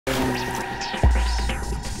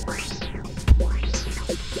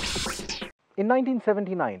In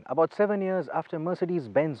 1979, about 7 years after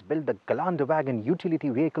Mercedes-Benz built the Geländewagen utility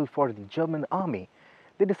vehicle for the German army,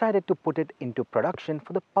 they decided to put it into production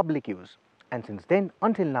for the public use. And since then,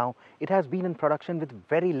 until now, it has been in production with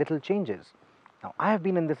very little changes. Now, I have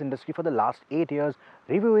been in this industry for the last 8 years,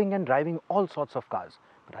 reviewing and driving all sorts of cars.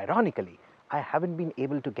 But ironically, I haven't been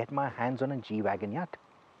able to get my hands on a G-Wagon yet.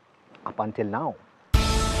 Up until now.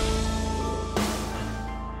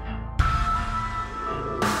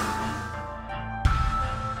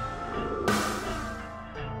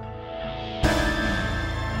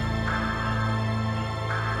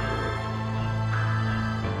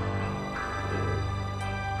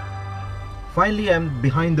 Finally, I'm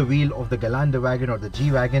behind the wheel of the Geländewagen or the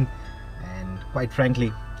G-Wagon, and quite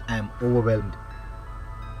frankly, I am overwhelmed.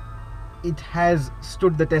 It has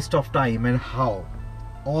stood the test of time, and how?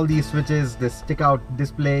 All these switches, this stick-out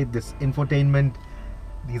display, this infotainment,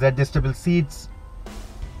 these adjustable seats,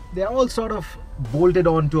 they're all sort of bolted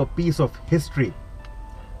onto a piece of history.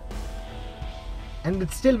 And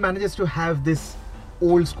it still manages to have this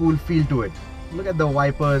old school feel to it. Look at the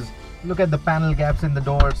wipers, look at the panel gaps in the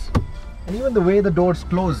doors. And even the way the doors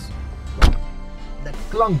close, that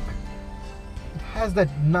clunk, it has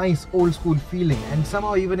that nice old school feeling, and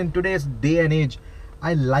somehow even in today's day and age,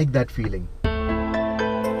 I like that feeling.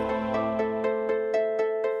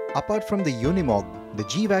 Apart from the Unimog, the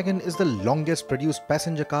G-Wagon is the longest produced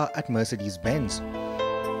passenger car at Mercedes-Benz.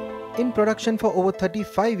 In production for over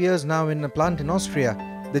 35 years now in a plant in Austria,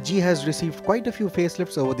 the G has received quite a few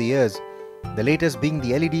facelifts over the years, the latest being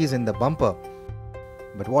the LEDs in the bumper.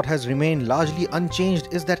 But what has remained largely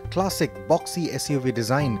unchanged is that classic boxy SUV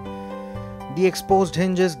design. The exposed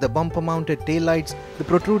hinges, the bumper-mounted taillights, the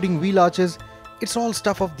protruding wheel arches, it's all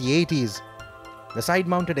stuff of the 80s. The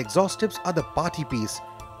side-mounted exhaust tips are the party piece,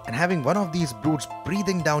 and having one of these brutes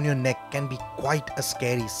breathing down your neck can be quite a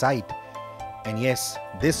scary sight. And yes,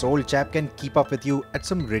 this old chap can keep up with you at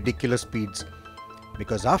some ridiculous speeds.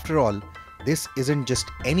 Because after all, this isn't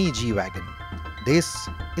just any G-Wagon. This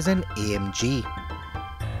is an AMG.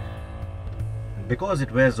 Because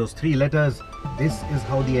it wears those 3 letters, this is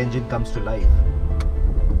how the engine comes to life.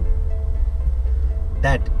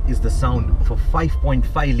 That is the sound of a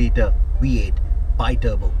 5.5 litre V8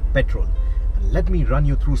 bi-turbo petrol. And let me run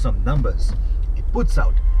you through some numbers. It puts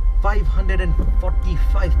out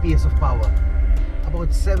 545 PS of power,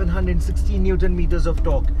 about 760 Newton meters of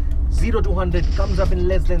torque. 0 to 100 comes up in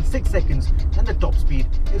less than 6 seconds, and the top speed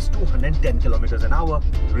is 210 kilometers an hour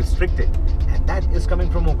restricted. And that is coming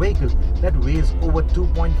from a vehicle that weighs over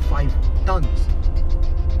 2.5 tons.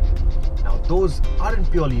 Now those aren't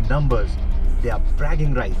purely numbers, they are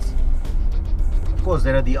bragging rights. Of course,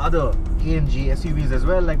 there are the other AMG SUVs as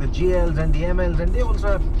well, like the GLs and the MLs, and they also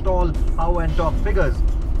have tall power and torque figures.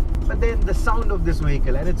 But then the sound of this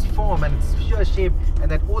vehicle and its form and its sheer shape and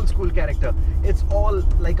that old school character, it's all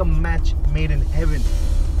like a match made in heaven.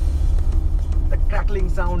 The crackling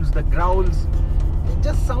sounds, the growls, they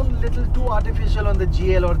just sound a little too artificial on the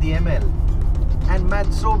GL or the ML and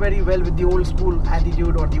match so very well with the old school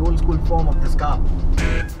attitude or the old school form of this car.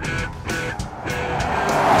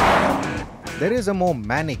 There is a more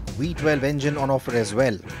manic V12 engine on offer as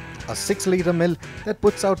well. A 6-litre mill that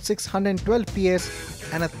puts out 612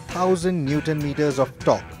 PS and 1000 Newton meters of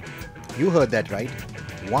torque. You heard that right,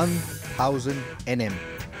 1000 Nm.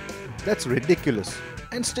 That's ridiculous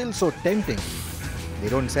and still so tempting. They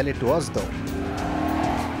don't sell it to us though.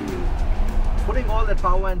 Putting all that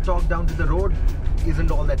power and torque down to the road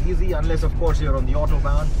isn't all that easy, unless of course you're on the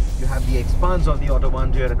Autobahn. You have the expanse of the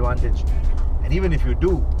Autobahn to your advantage. And even if you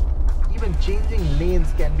do, even changing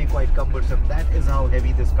lanes can be quite cumbersome. That is how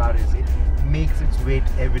heavy this car is. It makes its weight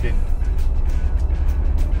evident.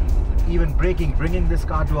 Even braking, bringing this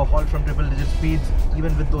car to a halt from triple-digit speeds,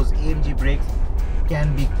 even with those AMG brakes,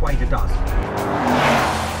 can be quite a task.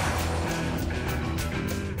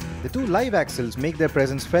 The 2 live axles make their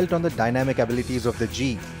presence felt on the dynamic abilities of the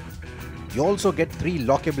G. You also get 3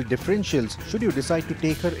 lockable differentials should you decide to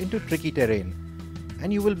take her into tricky terrain.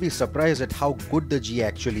 And you will be surprised at how good the G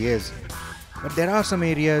actually is. But there are some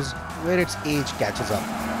areas where its age catches up.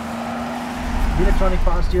 The electronic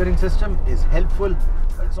power steering system is helpful,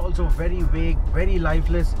 but it's also very vague, very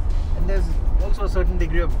lifeless, and there's also a certain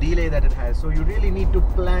degree of delay that it has. So you really need to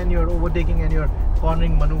plan your overtaking and your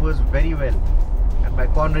cornering maneuvers very well. And by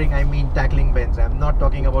cornering, I mean tackling bends. I'm not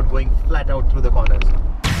talking about going flat out through the corners.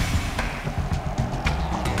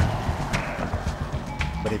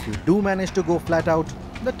 But if you do manage to go flat out,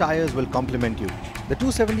 the tires will complement you. The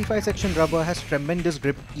 275 section rubber has tremendous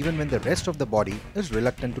grip even when the rest of the body is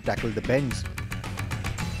reluctant to tackle the bends.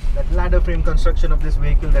 That ladder frame construction of this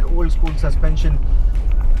vehicle, that old school suspension,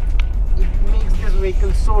 it makes this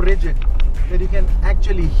vehicle so rigid that you can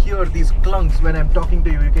actually hear these clunks when I'm talking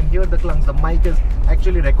to you. You can hear the clunks. The mic is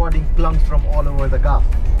actually recording clunks from all over the car.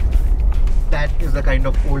 That is the kind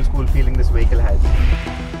of old school feeling this vehicle has.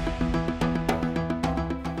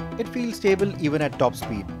 It feels stable even at top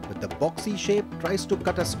speed, but the boxy shape tries to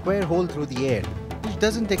cut a square hole through the air, which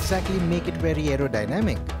doesn't exactly make it very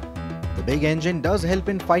aerodynamic. The big engine does help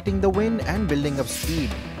in fighting the wind and building up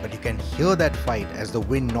speed, but you can hear that fight as the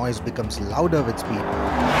wind noise becomes louder with speed.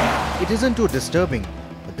 It isn't too disturbing,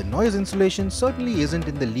 but the noise insulation certainly isn't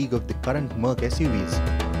in the league of the current Merc SUVs.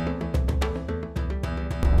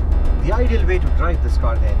 The ideal way to drive this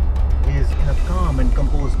car then is in a calm and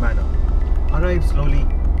composed manner. Arrive slowly,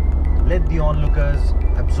 let the onlookers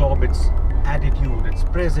absorb its attitude, its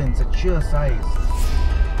presence, its sheer size.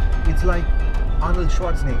 It's like Arnold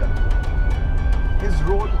Schwarzenegger. His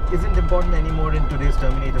role isn't important anymore in today's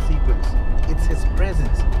Terminator sequence. It's his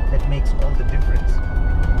presence that makes all the difference.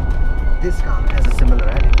 This car has a similar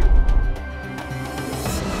attitude.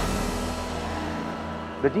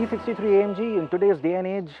 The G63 AMG in today's day and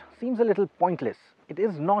age seems a little pointless. It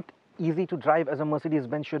is not easy to drive as a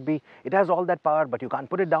Mercedes-Benz should be. It has all that power, but you can't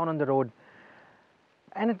put it down on the road.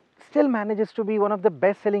 And it still manages to be one of the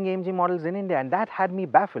best-selling AMG models in India, and that had me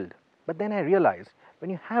baffled. But then I realized, when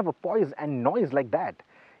you have a poise and noise like that,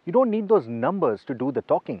 you don't need those numbers to do the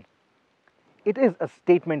talking. It is a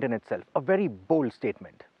statement in itself, a very bold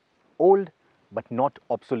statement. Old, but not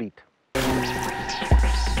obsolete.